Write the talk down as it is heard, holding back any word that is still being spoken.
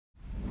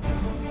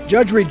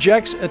Judge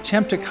rejects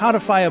attempt to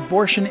codify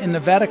abortion in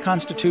Nevada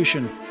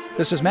Constitution.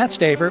 This is Matt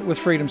Staver with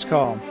Freedom's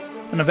Call.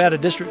 A Nevada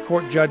District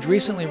Court judge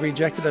recently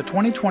rejected a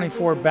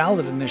 2024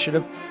 ballot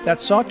initiative that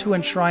sought to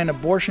enshrine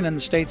abortion in the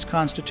state's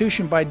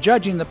constitution by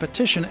judging the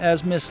petition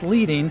as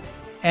misleading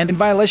and in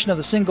violation of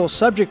the single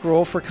subject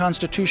rule for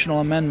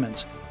constitutional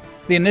amendments.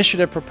 The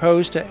initiative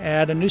proposed to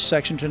add a new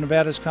section to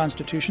Nevada's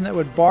constitution that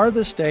would bar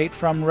the state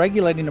from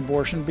regulating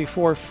abortion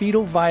before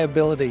fetal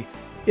viability.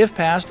 If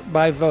passed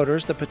by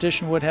voters, the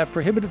petition would have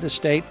prohibited the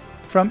state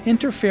from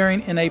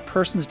interfering in a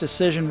person's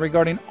decision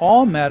regarding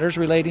all matters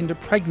relating to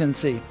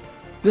pregnancy.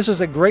 This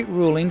is a great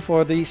ruling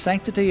for the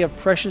sanctity of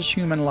precious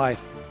human life.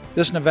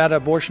 This Nevada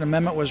abortion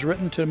amendment was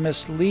written to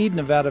mislead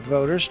Nevada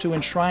voters to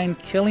enshrine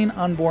killing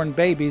unborn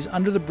babies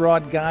under the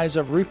broad guise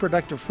of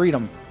reproductive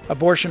freedom.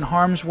 Abortion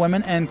harms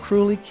women and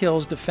cruelly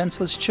kills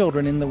defenseless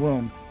children in the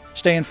womb.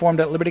 Stay informed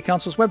at Liberty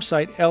Counsel's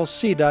website,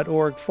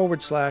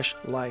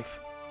 lc.org/life.